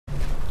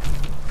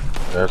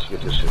Let's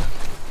get this shit.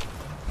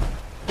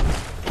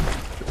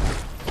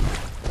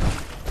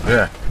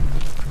 Yeah.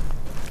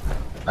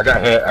 I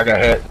got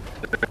hit.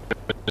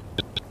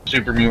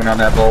 Super mutant on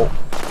that boat.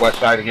 West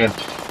side again.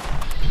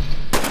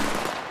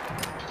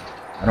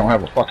 I don't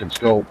have a fucking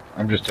scope.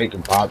 I'm just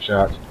taking pop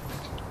shots.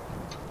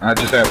 I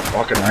just have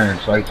fucking iron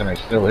sights and I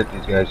still hit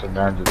these guys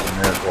sometimes. It's a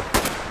miracle.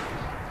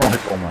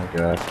 Like, oh my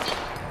god.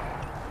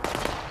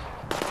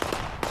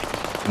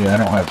 Yeah, I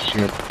don't have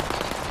shit.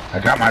 I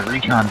got my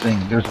recon thing.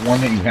 There's one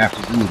that you have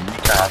to do with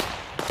recon.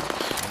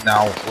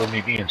 Now, with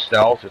me being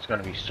stealth, it's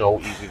going to be so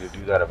easy to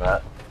do that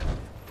event.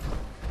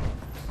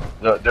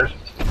 There's...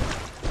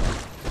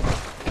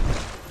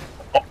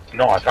 Oh,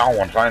 no, I found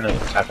one, finally.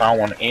 I found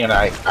one, and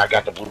I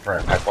got the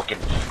blueprint. I fucking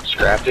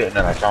scrapped it, and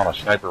then I found a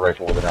sniper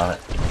rifle with it on it.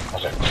 I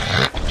was like,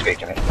 I'm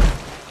taking it.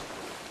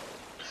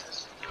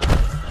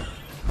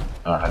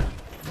 Alright.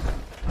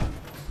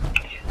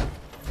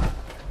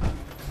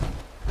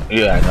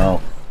 Yeah, I know.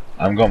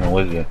 I'm going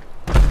with you.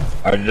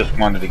 I just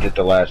wanted to get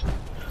the last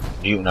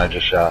mutant I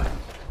just shot.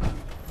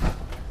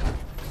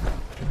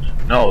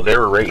 No, they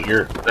were right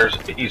here.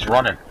 He's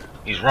running.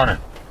 He's running.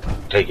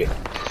 Take it.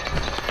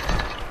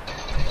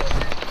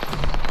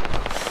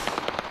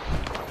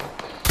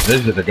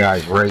 These are the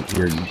guys right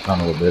here, you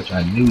son of a bitch.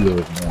 I knew there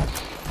was more.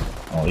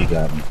 Oh, he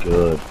got me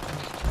good.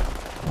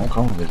 Don't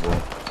come with me, boy.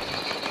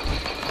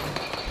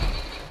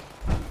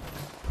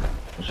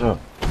 What's up?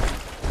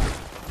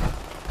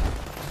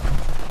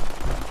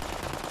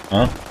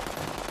 Huh?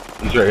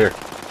 He's right here.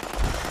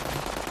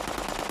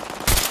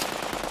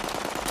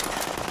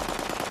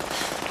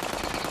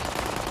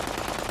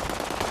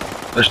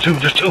 There's two.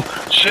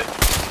 Shit.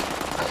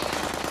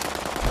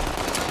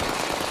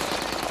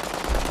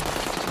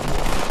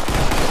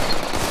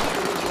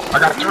 I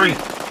got three.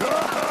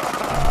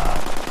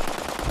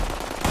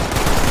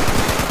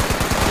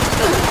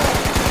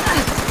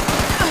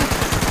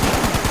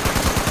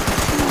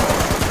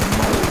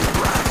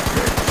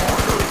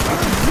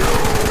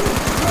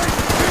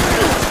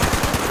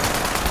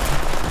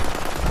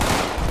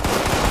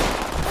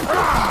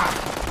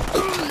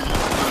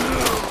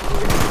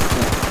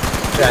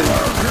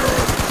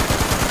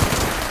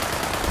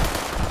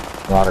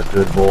 A lot of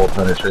good bullet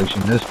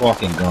penetration. This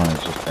fucking gun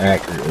is just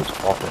accurate as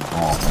fucking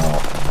all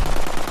hell.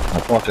 I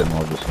fucking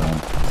love this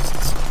gun.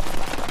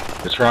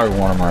 It's probably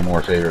one of my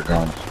more favorite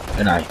guns,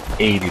 and I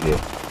hated it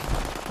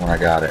when I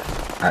got it.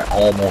 I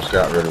almost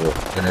got rid of it,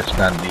 and it's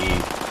been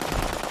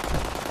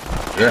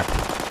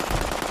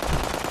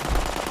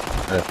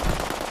the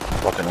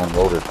fucking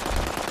unloaded.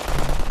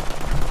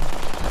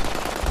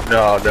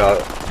 No,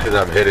 because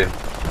I'm hidden.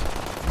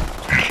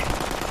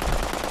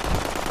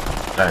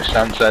 Now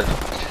sunset.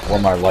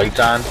 When my light's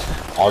on,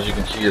 all you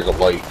can see is a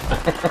light.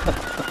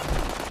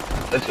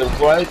 It says,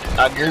 what?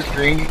 On your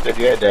screen, you said,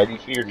 yeah, Dad, you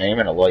see your name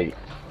and a light.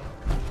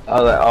 I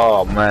was like,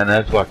 oh man,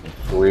 that's fucking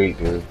sweet,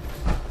 dude.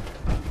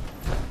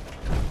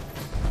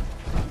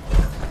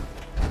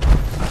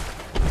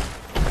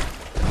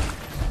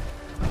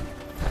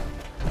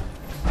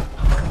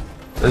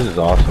 This is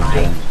awesome,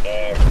 James.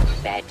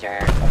 I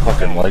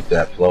fucking like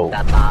that float.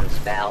 The bomb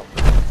spell.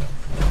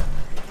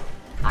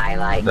 I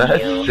like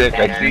that's sick.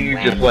 I see you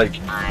just like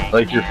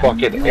you're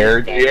fucking air.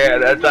 Yeah,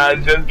 that's what I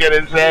was just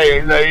gonna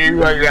say. So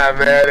you fucking got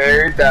mad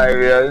every time,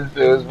 yeah.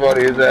 It was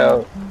funny as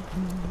hell.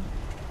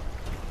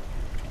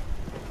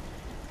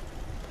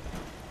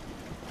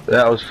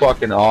 That was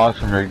fucking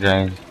awesome, Rick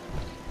James.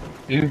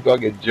 You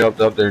fucking jumped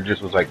up there and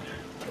just was like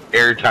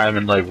airtime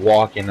and like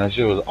walking. That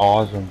shit was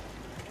awesome.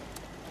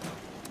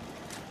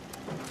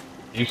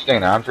 You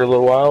staying on for a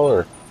little while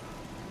or?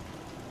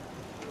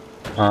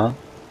 Huh?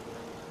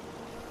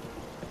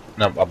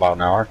 No, about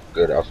an hour?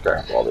 Good, I'll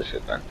scrap all this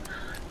shit then.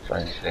 So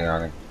I can stay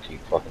on and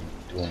keep fucking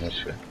doing this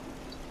shit.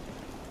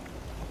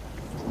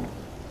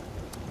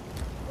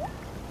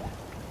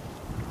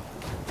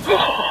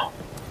 I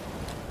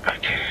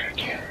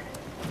can't.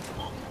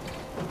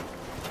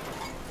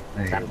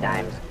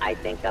 Sometimes I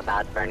think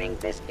about burning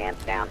this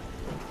camp down.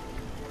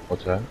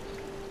 What's that?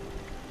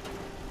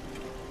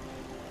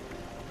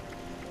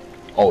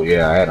 Oh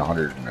yeah, I had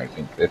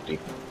 150.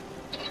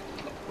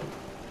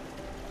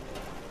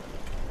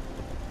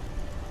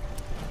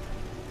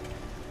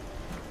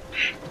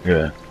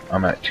 Yeah,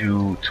 I'm at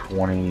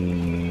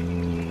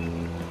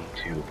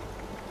 222.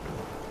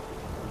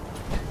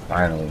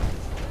 Finally.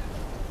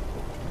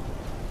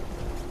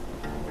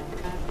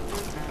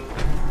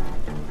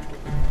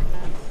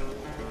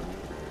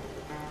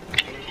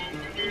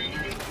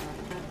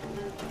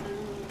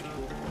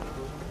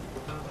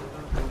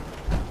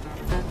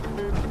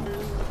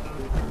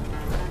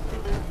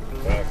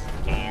 This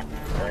camp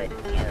could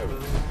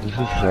use. This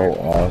is so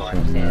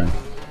awesome, man.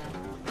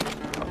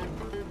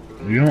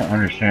 You don't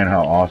understand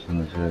how awesome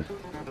this is.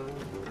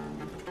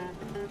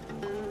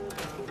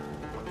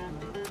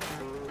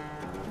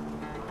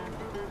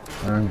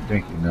 I don't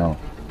think you know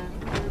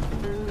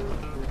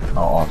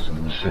how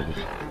awesome this is.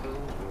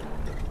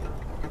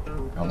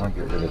 I'm gonna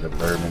get rid of the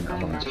bourbon. I'm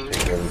gonna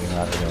take everything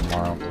out of there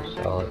tomorrow and go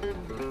sell it.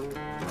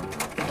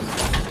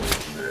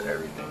 Get rid of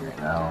everything right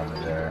now over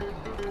there.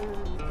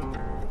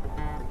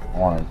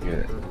 want to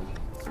get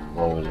as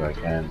low as I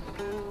can.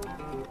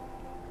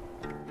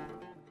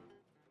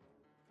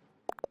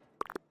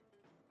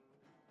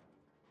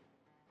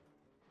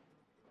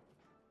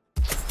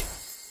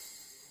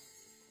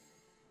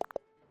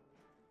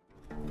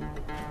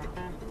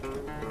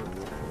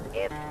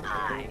 If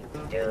I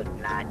do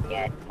not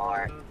get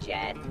more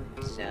jet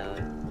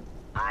soon,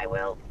 I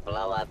will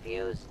blow up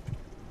yous.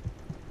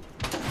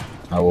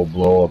 I will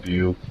blow up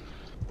you.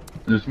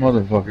 This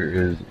motherfucker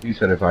is, he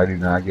said if I do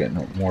not get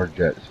no more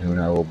jet soon,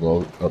 I will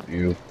blow up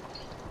you.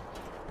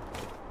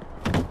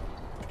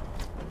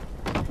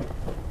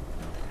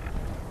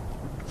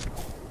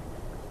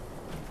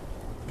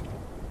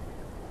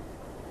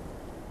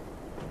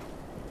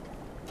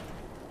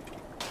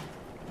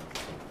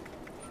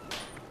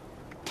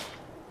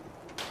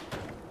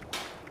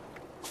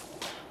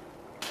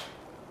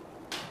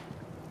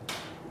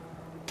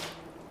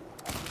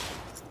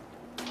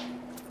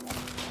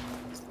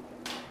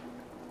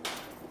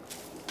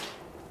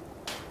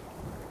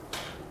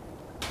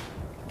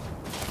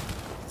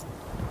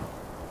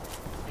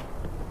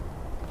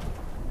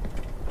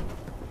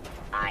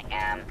 I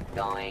am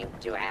going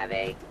to have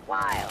a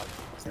wild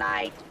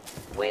night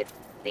with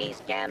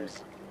these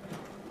chems.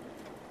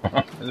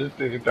 This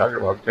nigga talking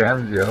about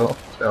cams, yo.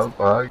 Sound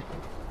fuck.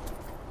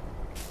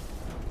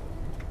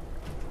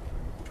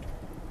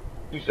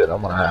 He said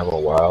I'm gonna have a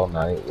wild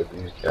night with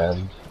these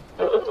cams.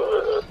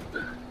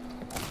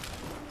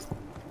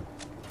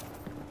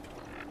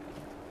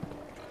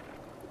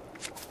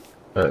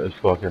 That is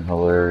fucking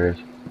hilarious.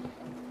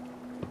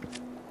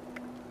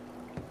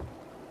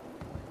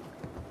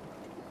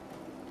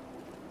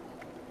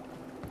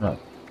 No.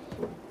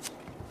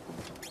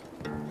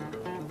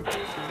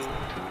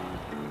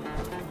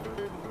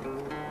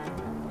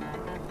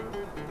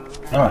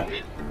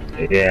 Nice.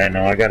 Yeah,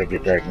 no, I gotta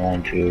get that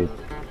going too.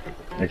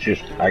 It's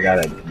just, I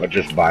gotta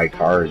just buy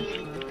cars.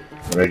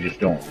 But I just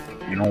don't.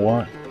 You know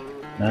what?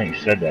 Now you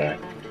said that.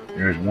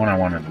 There's one I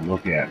wanted to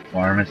look at.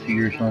 Pharmacy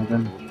or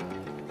something.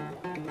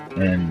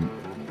 And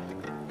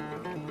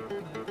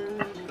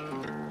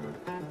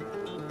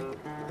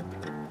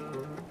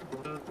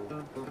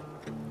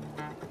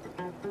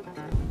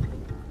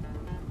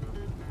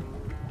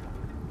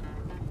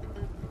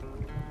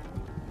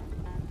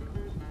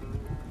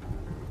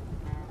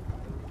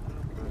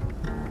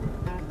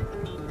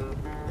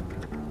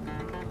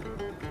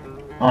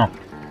oh,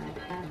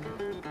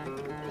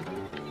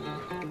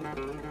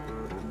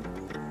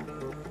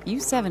 You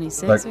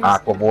 76ers? like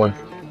Aqua Boy.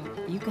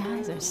 You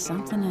guys are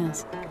something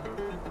else.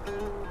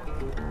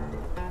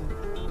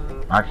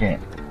 I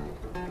can't.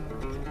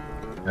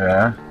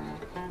 Yeah.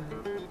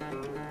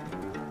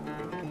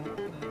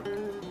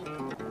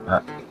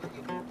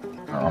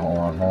 Hold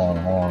on.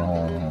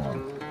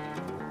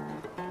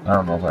 I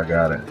don't know if I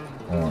got it.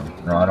 Hold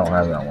on. No, I don't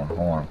have that one. Hold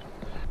on.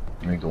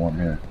 Let me go in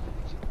here.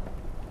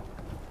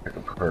 Pick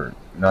a card.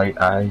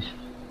 Night Eyes.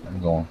 I'm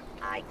going.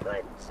 I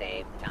could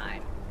save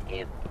time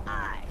if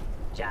I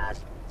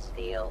just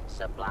steal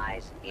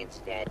supplies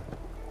instead.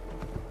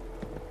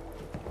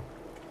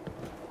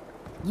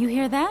 You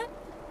hear that?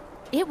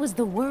 It was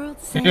the world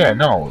saying, Yeah,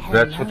 no,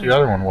 that's what hello. the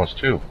other one was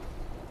too.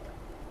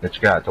 It's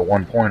got the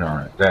 1 point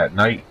on it.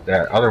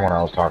 That other one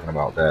I was talking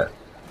about, that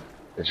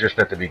it's just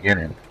at the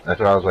beginning.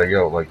 That's what I was like,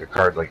 yo, like a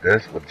card like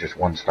this with just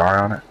 1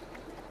 star on it.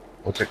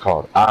 What's it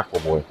called? Aqua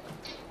Boy.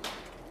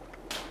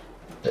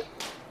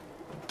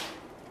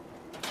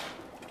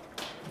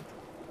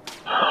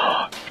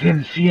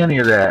 Didn't see any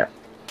of that.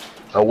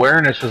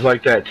 Awareness is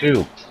like that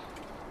too.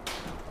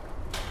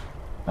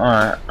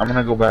 Alright, I'm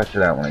gonna go back to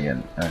that one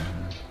again.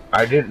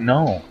 I didn't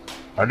know.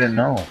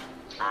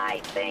 I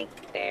think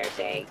there's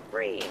a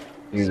real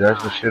Dude,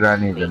 that's the shit I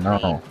need to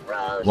know.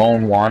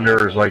 Lone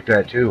Wanderer is like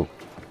that too.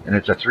 And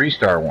it's a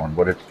 3-star one,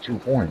 but it's 2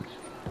 points.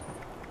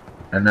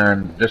 And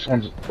then this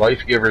one's Life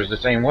Giver is the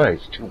same way.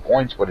 It's 2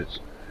 points, but it's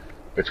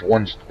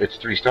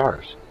 3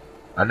 stars.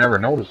 I never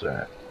noticed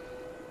that.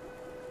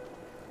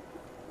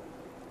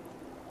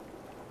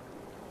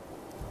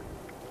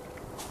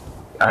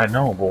 I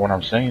know, but what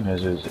I'm saying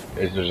is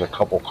there's a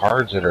couple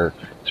cards that are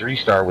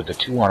 3-star with the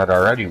 2 on it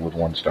already with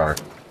 1 star.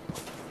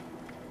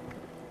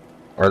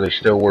 Are they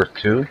still worth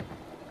 2?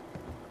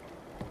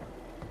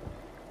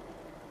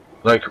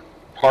 Like,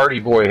 Party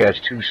Boy has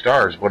 2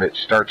 stars, but it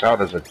starts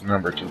out as a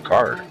number 2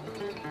 card.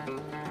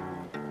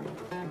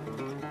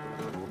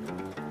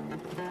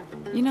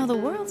 You know, the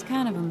world's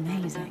kind of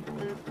amazing.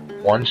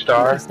 1 You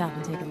star? can stop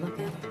and take a look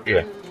at it.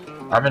 Yeah,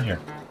 I'm in here.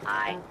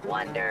 I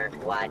wonder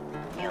what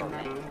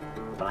human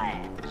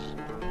flesh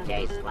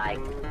tastes like.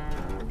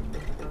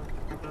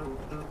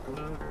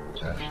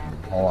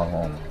 Hold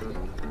on.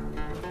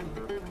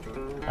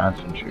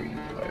 Concentrated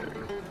fire.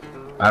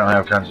 I don't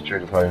have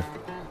concentrated fire.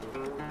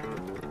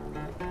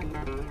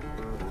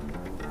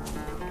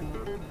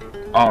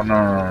 Oh, no.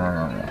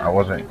 I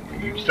wasn't.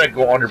 You said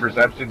go under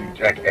perception, you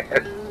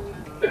jackass.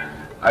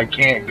 I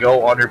can't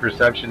go under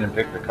perception and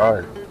pick the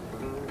card.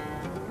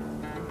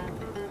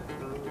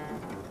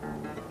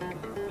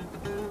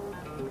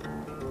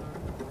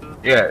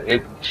 Yeah,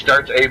 it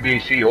starts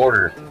ABC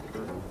order.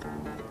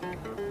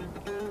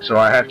 So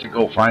I have to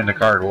go find the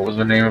card. What was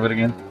the name of it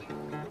again?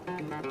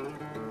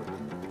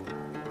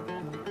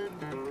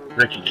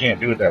 Rick, you can't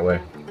do it that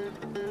way.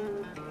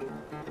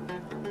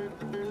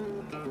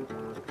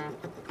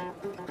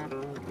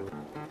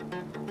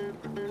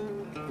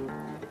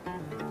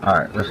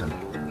 Alright,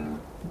 listen.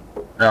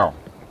 No.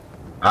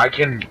 I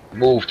can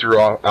move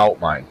throughout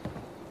mine.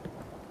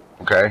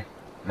 Okay?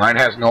 Mine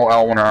has no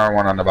L1 or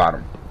R1 on the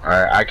bottom.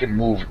 Alright, I can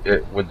move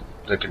it with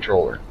the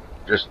controller.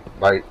 Just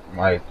by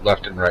my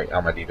left and right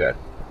on my D-pad.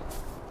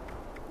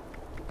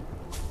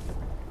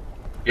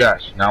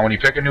 Yes, now when you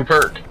pick a new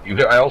perk, you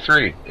hit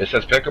L3. It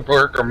says pick a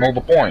perk or move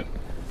a point.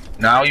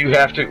 Now you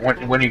have to,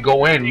 when you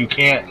go in, you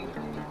can't,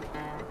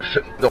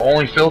 the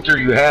only filter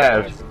you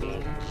have,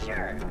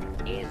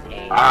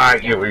 I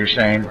get what you're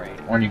saying,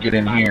 when you get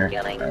in here.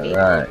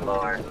 Alright.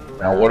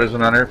 Now what is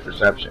it under?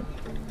 Perception.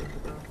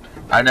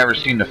 I never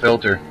seen the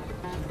filter.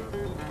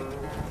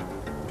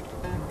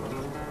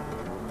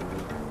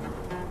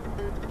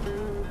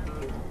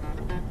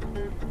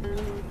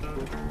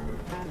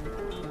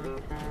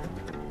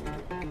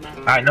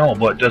 I know,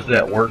 but does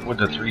that work with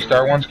the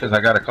 3-star ones? Because I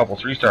got a couple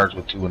 3 stars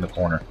with 2 in the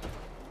corner.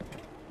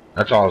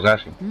 That's all I was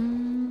asking.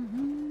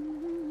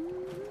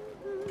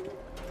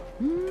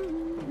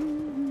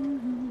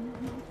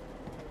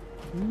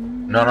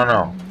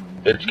 No.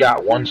 It's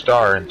got 1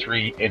 star and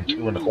 3 and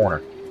 2 in the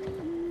corner.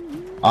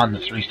 On the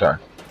 3-star.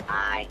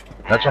 That's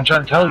what I'm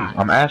trying to tell you.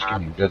 I'm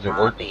asking you, does it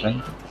work the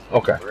same?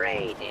 Okay.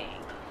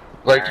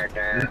 Like,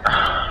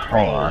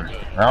 hold on.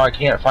 Now I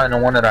can't find the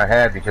one that I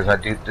had because I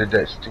did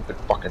that stupid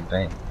fucking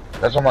thing.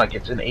 That's why I'm like,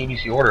 it's in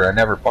ABC order. I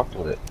never fucked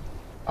with it.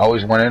 I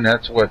always went in.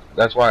 That's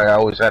why I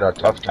always had a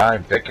tough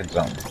time picking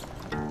something,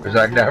 because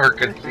I never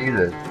could see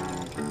this.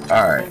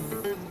 All right.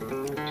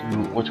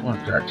 Which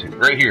one's that? 2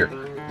 right here.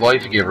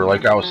 Life Giver.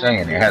 Like I was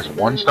saying, it has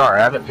 1 star.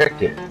 I haven't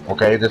picked it.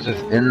 Okay, this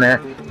is in there.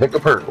 Pick a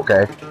perk.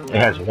 Okay,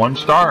 it has 1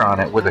 star on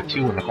it with a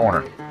 2 in the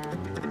corner.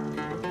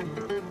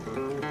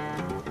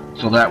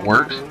 So that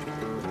works.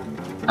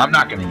 I'm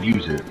not going to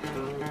use it.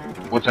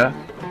 What's that?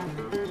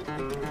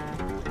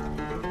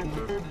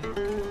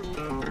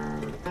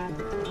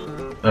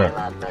 I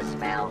love the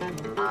smell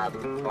of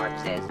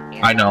corpses.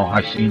 I know,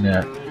 I've seen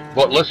that.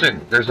 But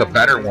listen, there's a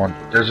better one.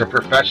 There's a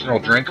professional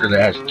drinker that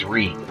has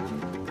 3.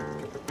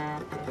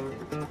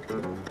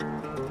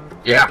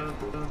 Yeah,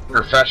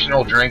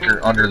 professional drinker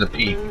under the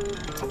P.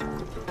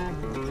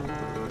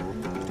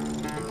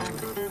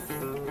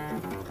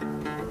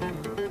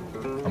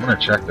 I'm gonna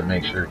check to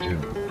make sure too.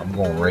 I'm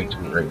going right to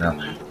it right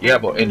now. Yeah,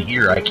 but in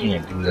here I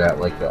can't do that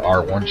like the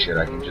R1 shit.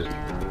 I can just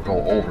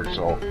go over.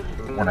 So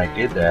when I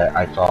did that,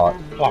 I thought,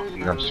 fuck,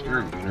 dude, I'm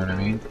screwed. You know what I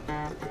mean?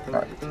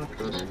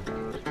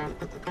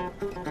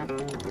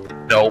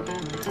 Nope.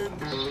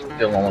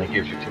 Still only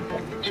gives you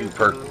 2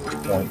 perk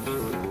points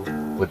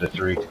with the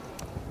 3.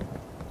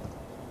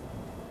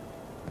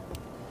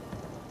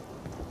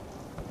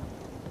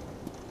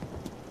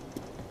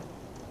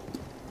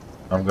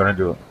 I'm gonna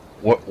do it.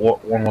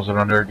 What one was it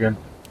under again?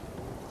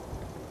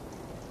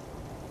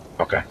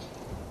 Okay.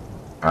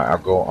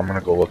 I'm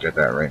gonna go look at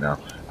that right now.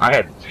 I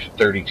had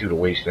 32 to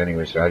waste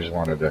anyway, so I just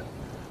wanted to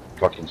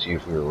fucking see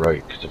if we were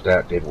right. Because if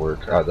that did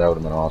work, that would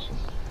have been awesome.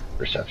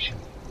 Perception.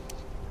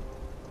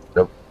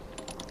 Nope.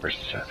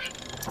 Perception.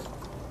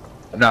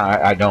 No,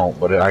 I don't,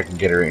 but I can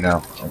get it right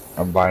now.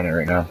 I'm buying it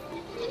right now.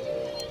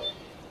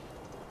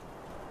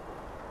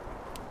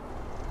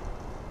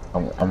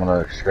 I'm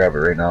gonna grab it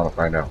right now to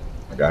find out.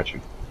 I got you.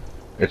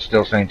 It's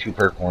still saying 2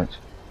 perk points.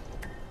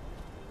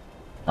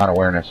 On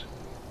awareness.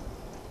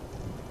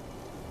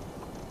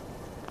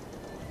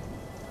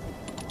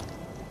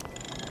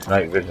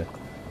 Night vision.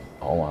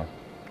 Hold on.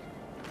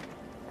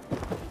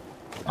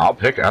 I'll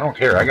pick it. I don't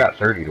care. I got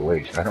 30 to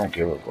waste. I don't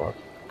give a fuck.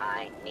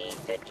 I need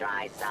to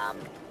try some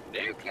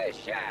Nuka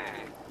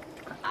Shack.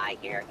 I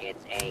hear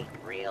it's a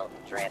real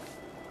trip.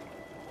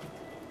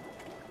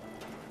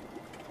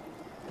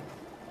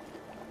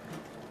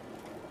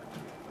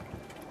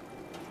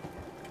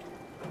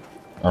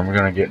 I'm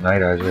gonna get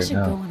night eyes I right should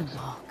now. go on a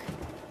walk.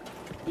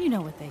 You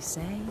know what they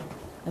say.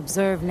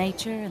 Observe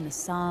nature and the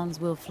songs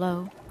will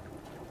flow.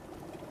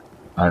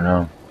 I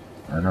know.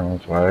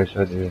 That's why I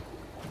said to you.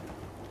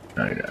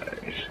 Night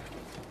eyes.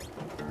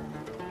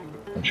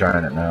 I'm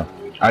trying it now.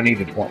 I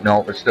needed 1.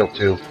 No, it's still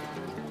 2.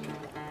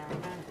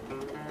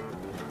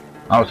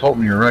 I was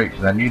hoping you're right,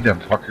 because I need them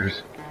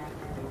fuckers.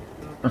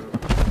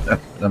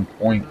 them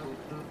points.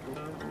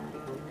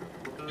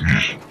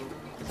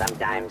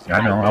 Sometimes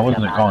I know, I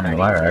wasn't calling you a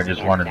liar. I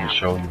just wanted to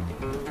show you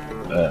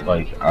that,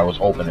 like, I was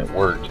hoping it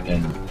worked.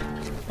 And,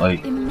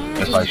 like,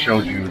 if I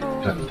showed you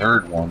the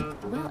 3rd one.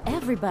 Well,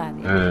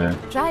 everybody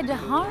tried to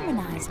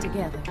harmonize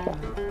together,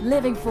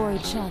 living for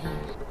each other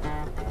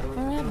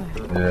forever.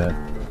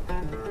 Yeah.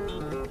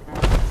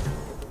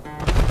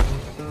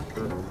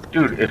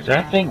 Dude, if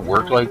that thing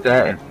worked like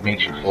that and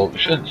makes you float, you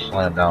shouldn't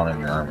slam down in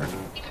your armor.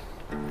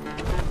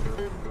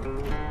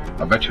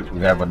 I bet you if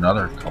we have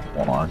another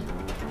couple on.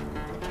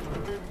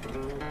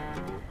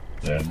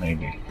 Yeah,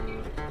 maybe.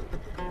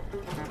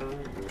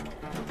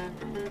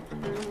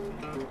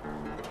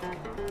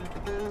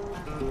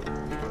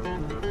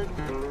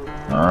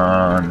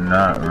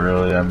 Not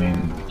really. I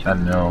mean,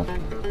 10 mil, a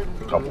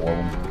couple of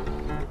them,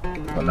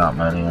 but not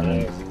many. I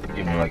mean,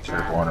 give me like 3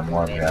 or 400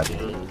 more, I'd be happy.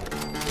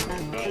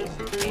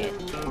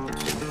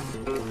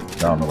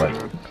 Down to like,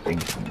 I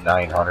think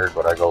 900,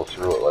 but I go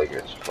through it like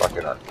it's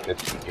fucking on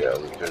 50 cal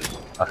because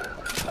I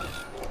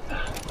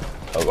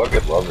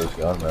fucking love this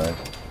gun, man.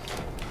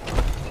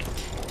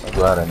 I'm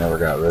glad I never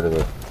got rid of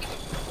it.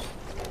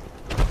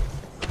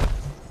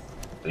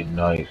 It's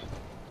nice.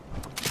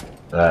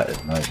 That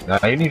is nice. Now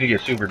you need to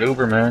get super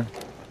duper, man.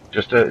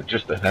 Just to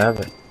have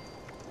it.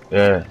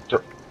 Yeah,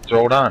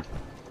 throw it on.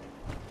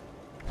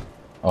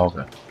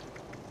 Okay.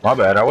 My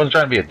bad. I wasn't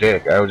trying to be a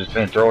dick. I was just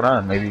saying throw it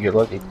on. Maybe you get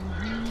lucky.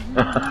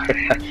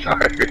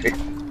 Sorry.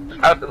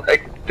 Sounded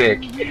like a dick.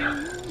 Yeah.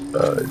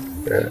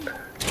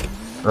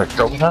 Like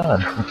throw it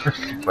on.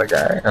 Like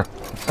I am.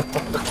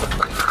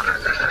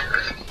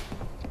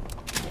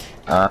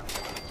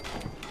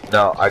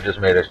 No, I just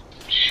made a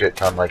shit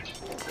ton, like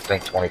I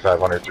think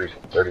 2,500,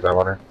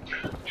 3,500,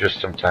 just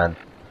some 10,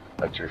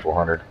 like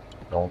 300-400.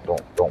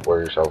 Don't wear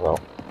yourself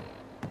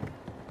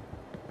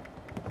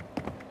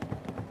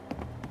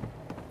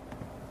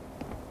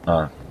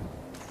out.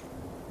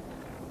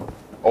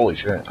 Holy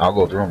shit, I'll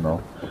go through them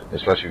though,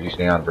 especially if you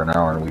stay on for an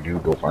hour and we do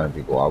go find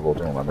people. I'll go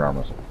through them, I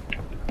promise.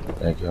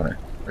 Thank you, Hunter.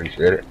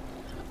 Appreciate it.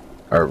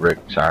 Or Rick,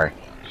 sorry.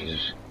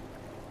 Jesus.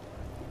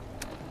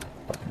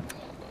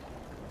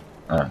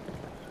 I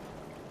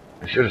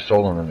should have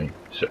sold them to me.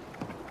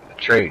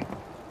 Trade.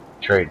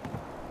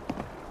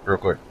 Real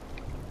quick.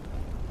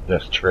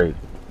 Yes, trade.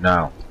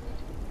 Now.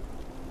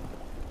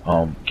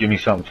 Give me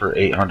something for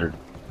 800.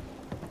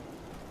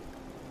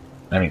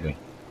 Anything.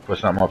 Put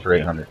something up for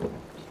 800.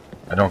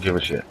 I don't give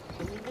a shit.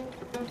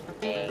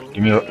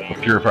 Give me a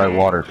purified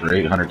water for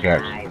 800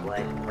 cats.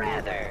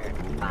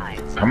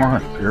 Come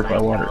on,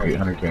 purified water,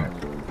 800 cats.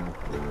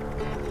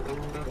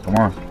 Come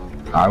on.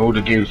 I would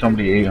have gave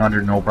somebody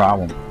 800, no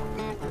problem.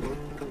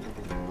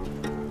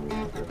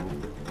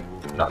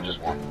 Not just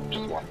one.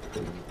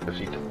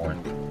 Defeat the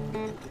point.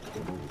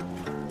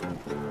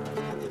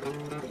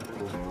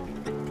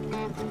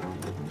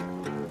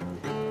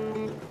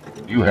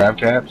 You have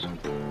caps?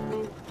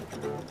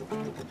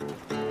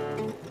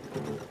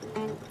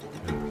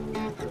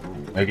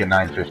 Make it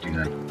 950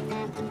 then.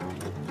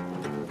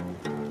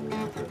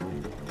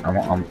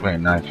 I'm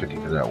paying 950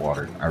 for that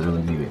water. I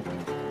really need it.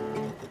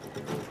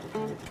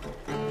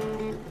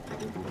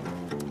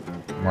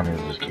 Money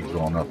will just keep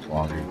going up the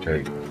longer you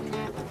take.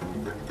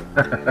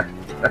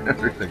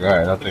 Alright,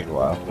 that'll take a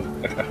while.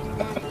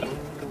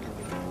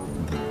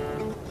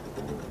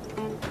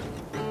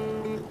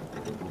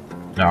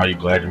 Now, are you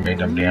glad you made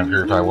them damn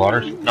purified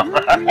waters? No.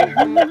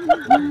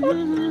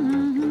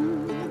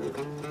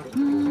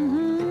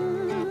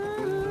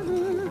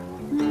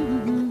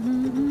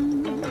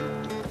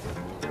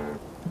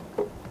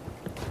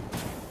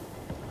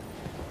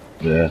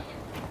 Yeah.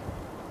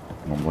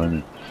 I'm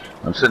winning.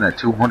 I'm sitting at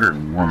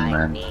 201,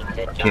 man.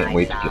 I can't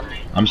wait to get.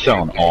 I'm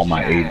selling all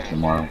my aids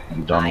tomorrow.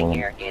 I'm done with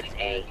them. It's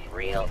a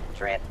real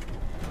trip.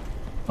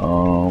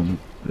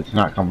 It's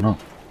not coming up.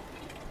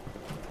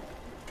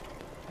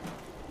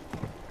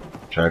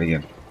 Try it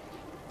again.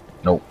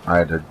 Nope, I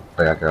had to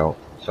back out.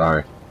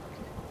 Sorry.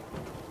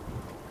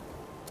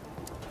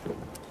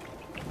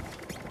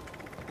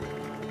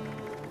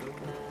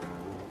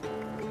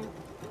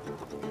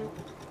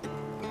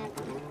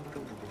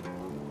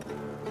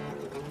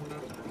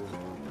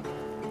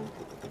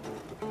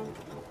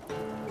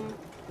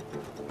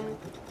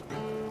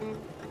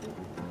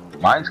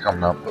 Mine's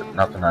coming up, but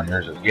nothing on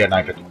yours is. Yeah,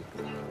 950.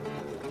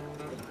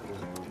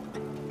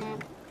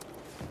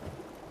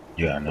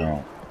 Yeah, I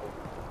know.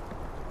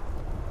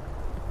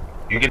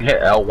 You can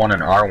hit L1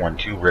 and R1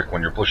 too, Rick,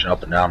 when you're pushing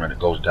up and down and it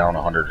goes down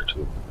 100 or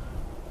 2.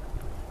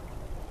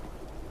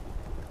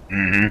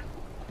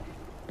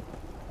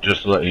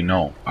 Just to let you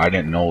know. I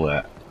didn't know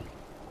that.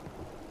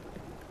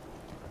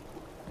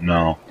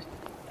 No.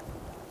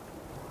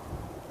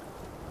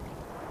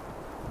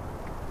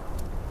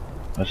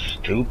 That's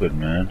stupid,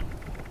 man.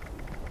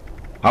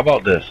 How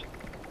about this?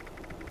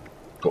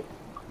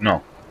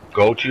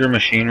 Go to your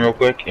machine real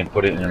quick and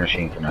put it in your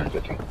machine for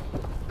 950.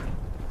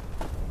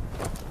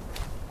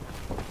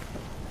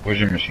 Where's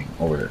your machine?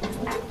 Over there.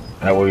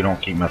 That way we don't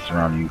keep messing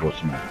around and you go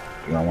smooth.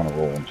 Because I want to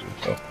roll into it,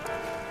 so.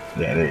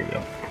 Yeah, there you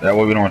go. That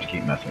way we don't have to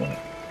keep messing with it.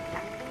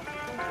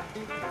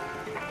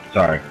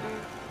 Sorry.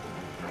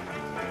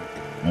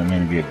 I didn't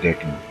mean to be a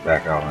dick and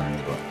back out on you,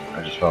 but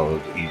I just felt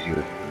it was easier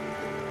to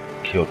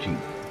kill 2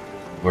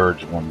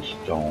 birds with 1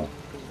 stone.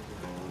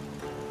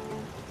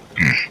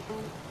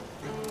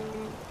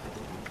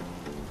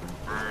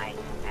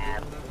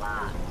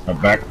 A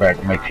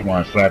backpack makes you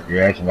want to slap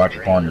your ass and watch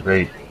it fall on your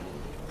face.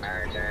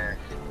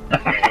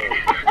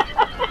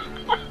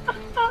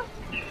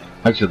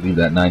 I should leave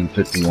that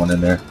 950 one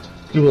in there.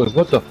 People are like,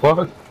 what the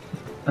fuck?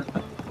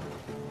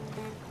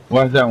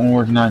 Why is that one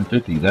worth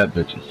 950? That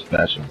bitch is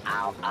special.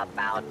 How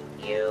about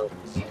you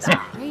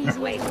stop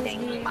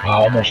wasting my I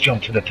almost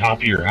jumped to the top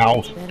of your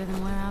house. Better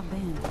than where I've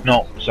been.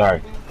 No,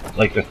 sorry.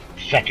 Like the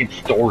 2nd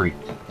story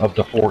of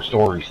the 4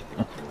 stories.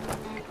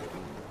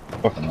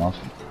 Fucking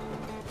awesome.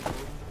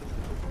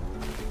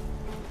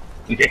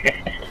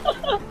 Yeah.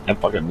 I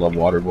fucking love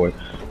Waterboy.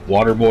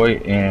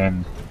 Waterboy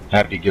and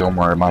Happy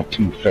Gilmore are my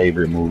two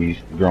favorite movies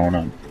growing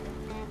up.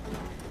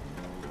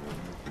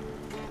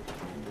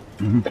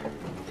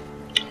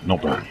 No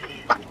problem.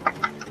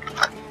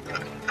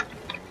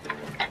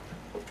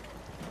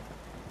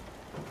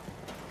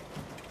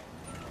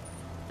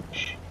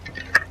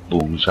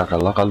 Boom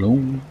shakalaka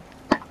loom.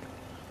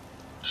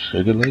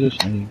 Shake it like a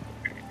snake.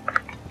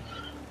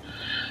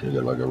 Shake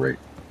it like a rake.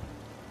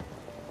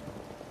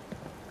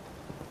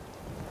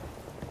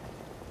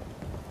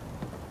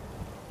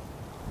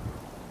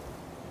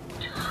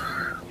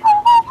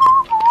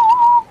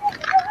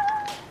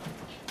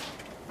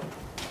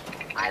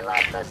 I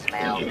love the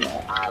smell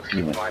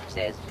of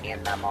corpses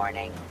in the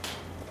morning.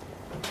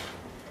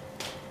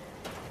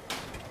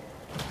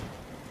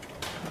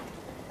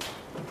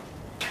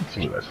 Let's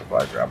see what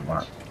supply drop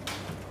mark.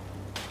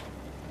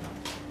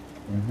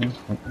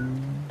 Okay.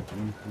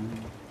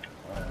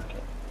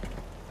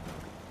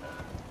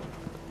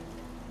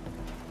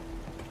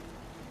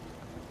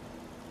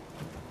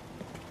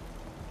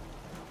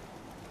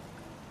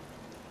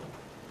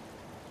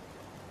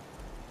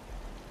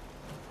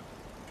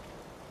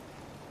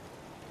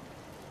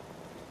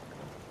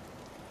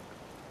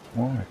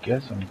 Well, I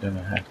guess I'm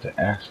gonna have to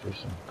ask for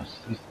some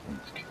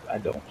assistance because I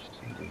don't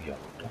see the yellow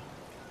dot.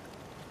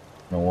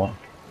 You know what?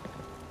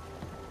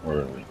 Where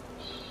are we?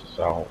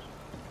 South,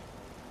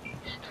 east.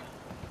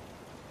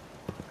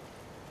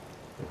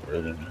 We're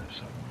right in here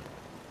somewhere.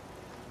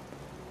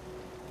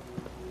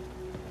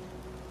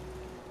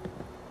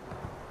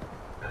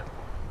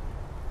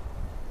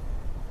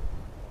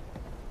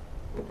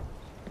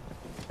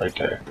 Right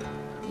there.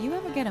 You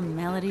ever get a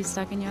melody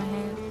stuck in your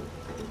head?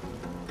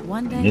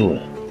 One day, Knew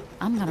it.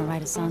 I'm gonna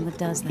write a song that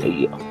does that.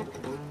 Yeah.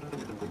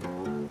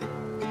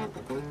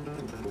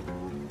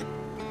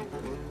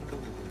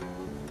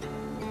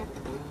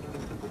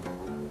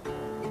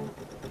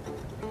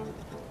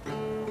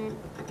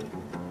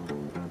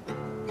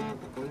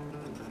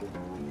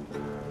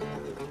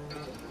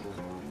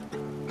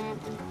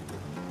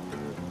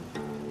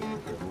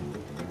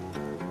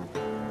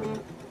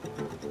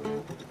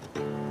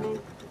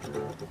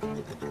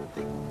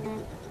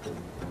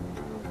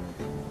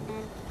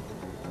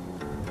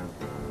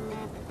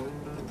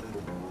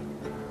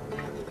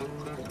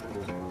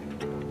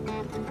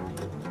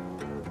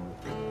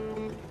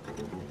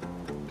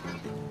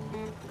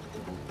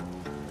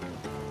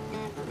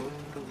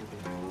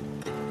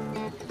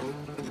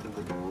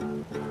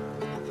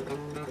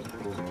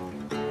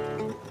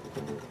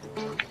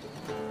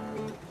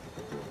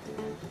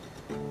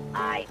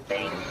 I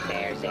think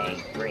there's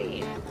a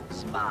brief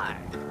spar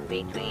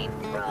between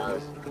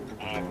Rose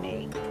and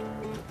me.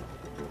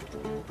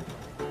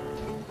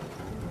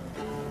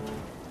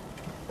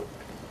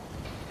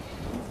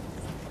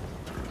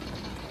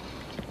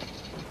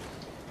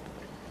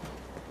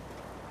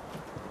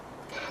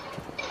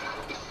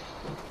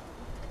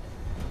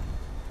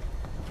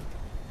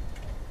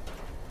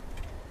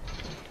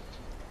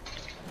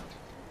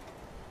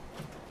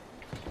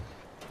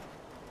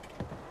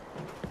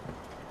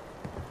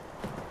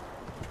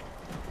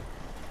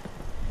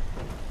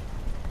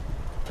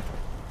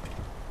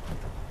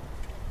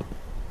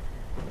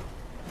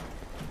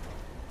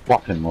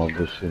 Fucking love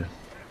this shit.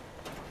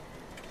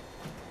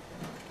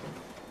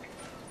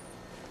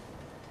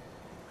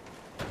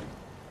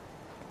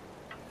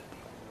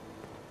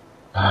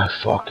 I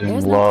fucking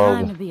There's no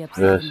time to love be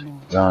upset this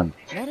anymore. gun.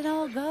 Let it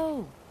all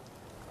go.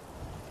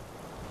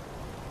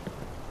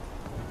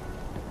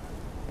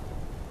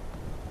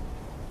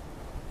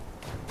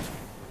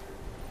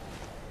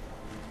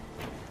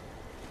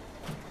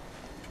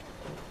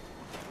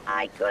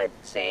 I could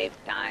save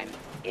time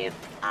if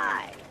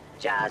I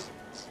just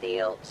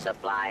steal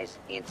supplies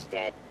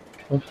instead.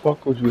 The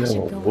fuck would you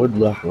have a wood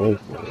left right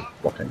for?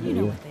 Fucking You know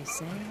idiot. what they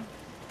say.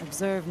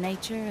 Observe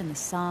nature and the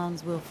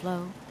songs will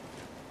flow.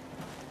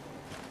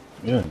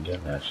 You ain't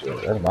getting that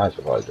shit. That's my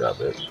supply drop,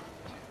 bitch.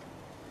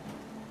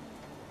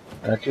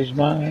 That is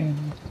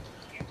mine.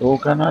 You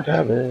cannot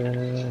have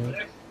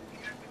it.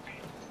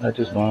 That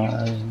is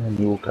mine, and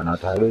you cannot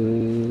have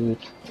it.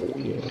 Oh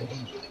yeah.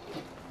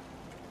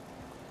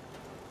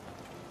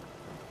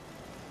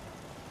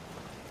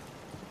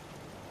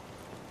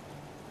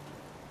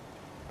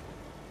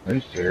 Are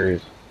you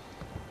serious?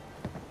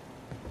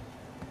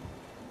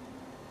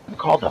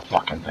 Call the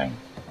fucking thing.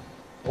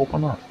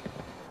 Open up.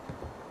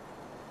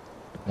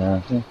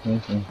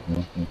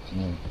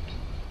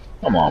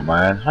 Come on,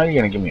 man. How you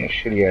gonna give me a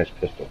shitty ass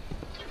pistol?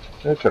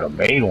 They could have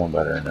made one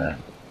better than that.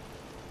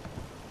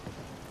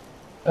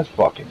 That's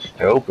fucking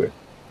stupid.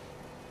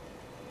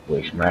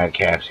 Waste mad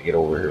caps to get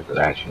over here for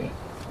that shit.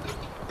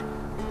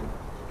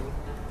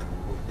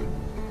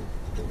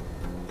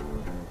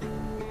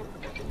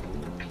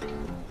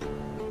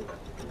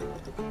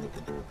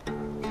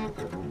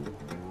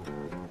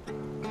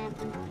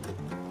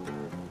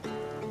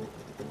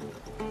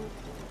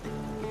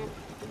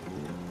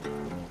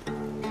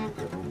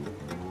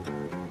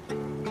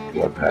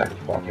 Blood pack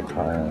fucking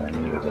fire, I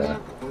needed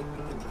that.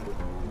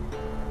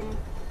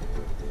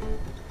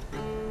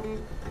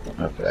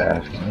 have to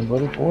ask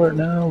anybody for it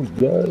now?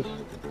 Yes.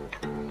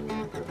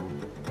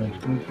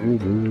 Makes me feel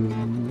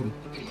good.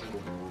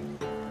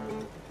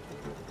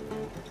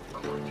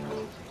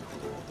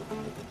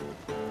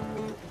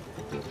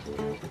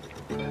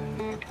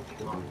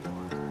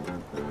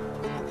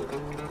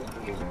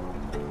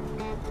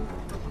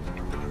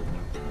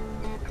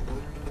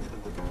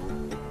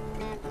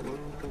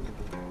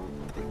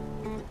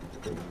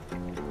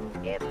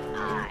 If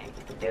I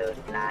do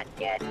not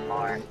get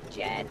more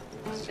jet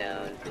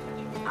soon,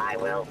 I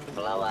will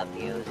blow up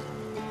you.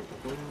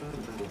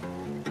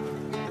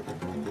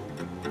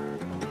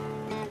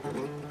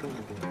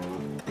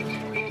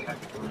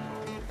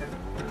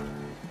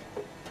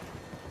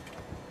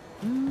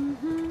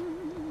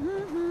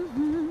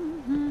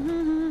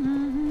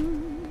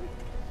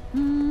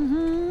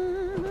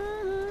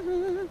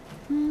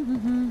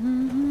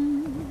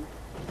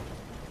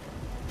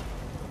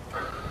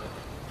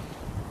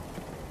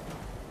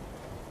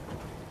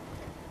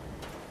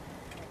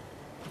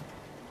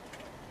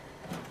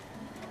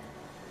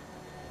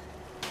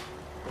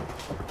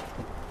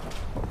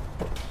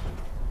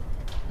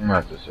 I'm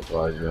at the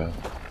supply drop.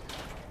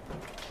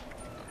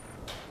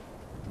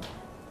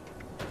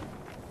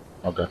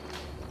 Okay.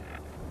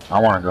 I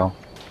wanna go.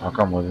 I'll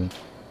come with you.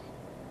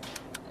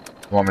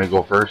 You want me to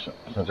go first,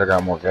 since I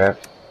got more gas?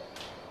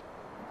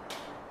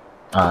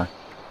 Why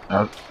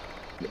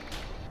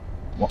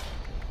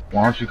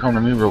don't you come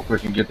to me real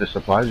quick and get the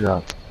supply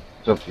drop?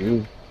 It's up to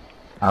you.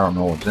 I don't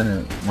know what's in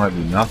it. It might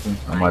be nothing.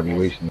 I might be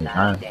wasting your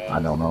time.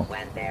 I don't know.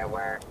 When there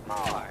were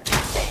more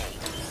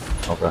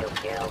okay.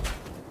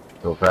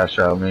 So fast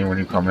travel me when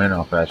you come in,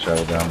 I'll fast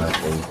travel down there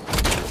for you.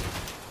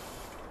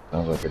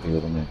 Sounds like a deal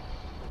to me.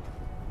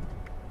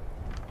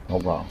 No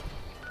problem.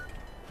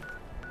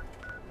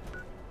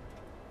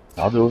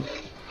 I'll do it.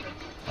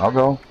 I'll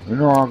go. You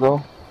know I'll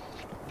go.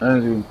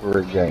 Anything for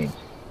Rick James.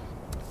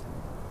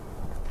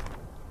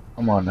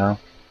 Come on now.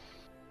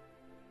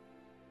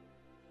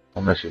 I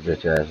miss your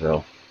bitch ass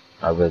though.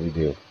 I really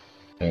do.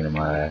 Pain in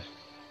my ass.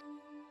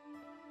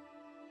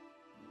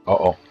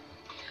 Uh-oh.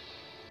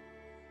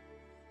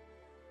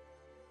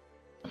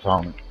 I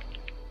found it.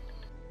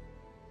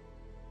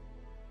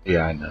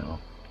 Yeah, I know.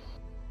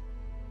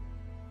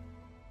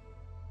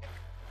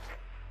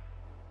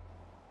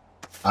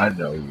 I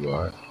know you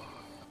are.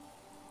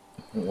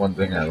 One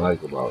thing I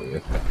like about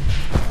you.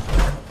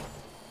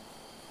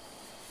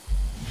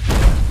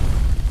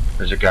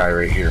 There's a guy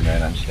right here,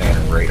 man. I'm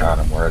standing right on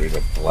him, ready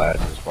to blast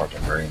his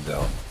fucking brains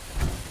out.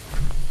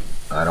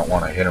 I don't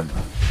want to hit him.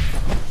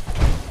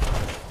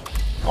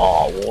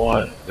 Oh,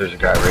 what? There's a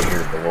guy right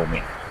here below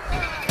me.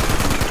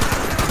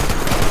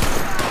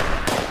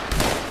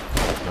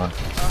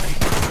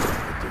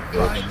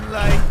 Divine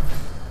light.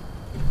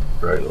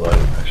 Bright light.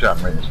 I shot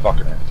him right in his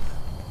fucking head.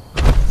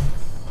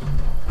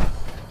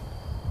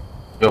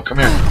 Yo, come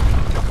here.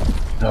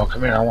 No,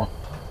 come here. I want.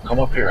 Come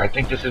up here. I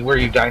think this is where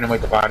you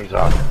dynamite the bodies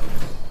off.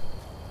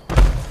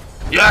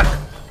 Yes!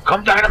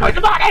 Come dynamite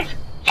the bodies!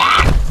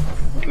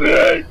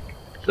 Yes!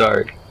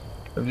 Sorry.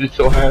 I'm just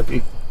so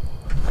happy.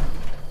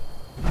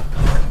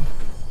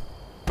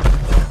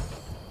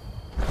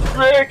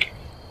 Rick!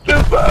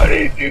 The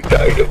bodies! You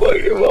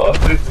dynamite them off!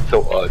 This is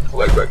so awesome.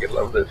 I fucking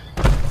love this.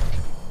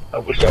 I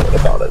wish I would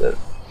have thought of this.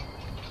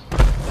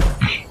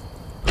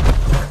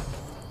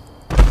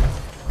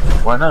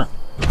 Why not?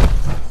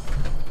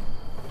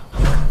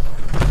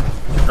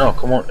 No,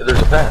 come on. There's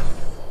a path.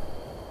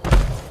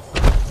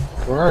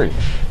 Where are you?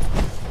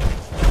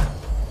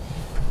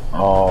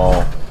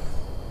 Oh.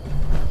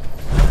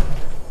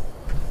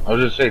 I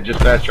was just saying, just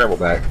fast travel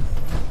back.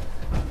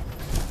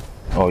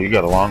 Oh, you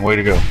got a long way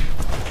to go.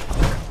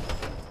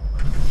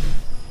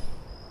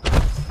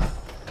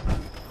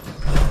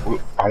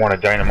 I want to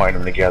dynamite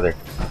them together.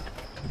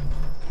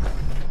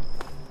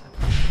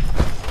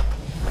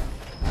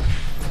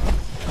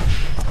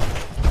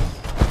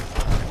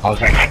 I was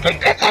like, I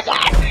think this is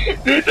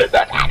it! This is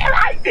the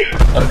dynamite!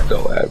 I'm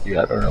so happy,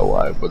 I don't know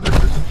why, but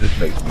this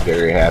makes me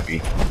very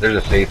happy.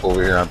 There's a safe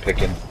over here I'm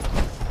picking.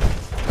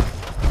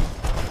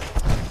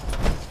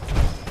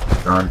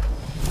 Done.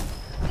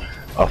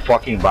 A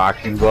fucking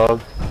boxing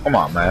glove? Come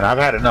on, man, I've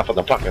had enough of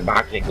the fucking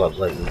boxing gloves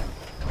lately.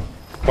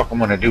 Fuck I'm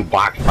gonna do,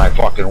 box my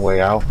fucking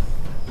way out.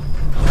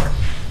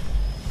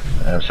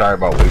 And I'm sorry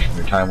about wasting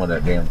your time with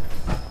that damn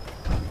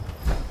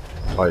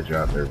supply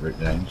drop there, Rick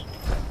James.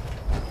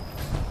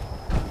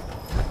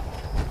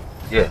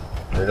 Yeah,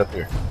 right up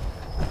here.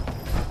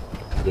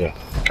 Yeah,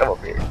 come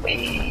up here.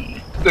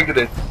 Whee! Look at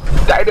this.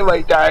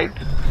 Dynamite time.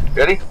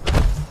 Ready?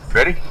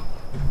 Ready?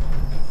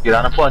 Get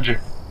on the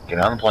plunger. Get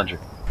on the plunger.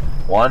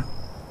 1,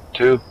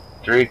 2,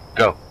 3,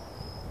 go.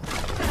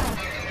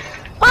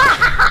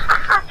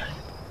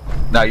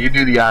 Now you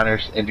do the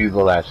honors and do the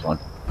last one.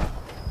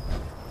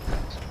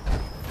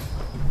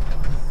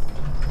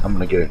 I'm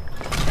gonna get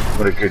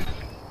a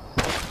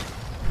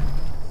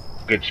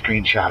good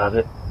screenshot of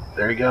it.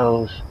 There he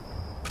goes.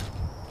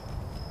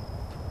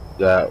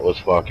 That was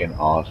fucking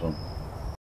awesome.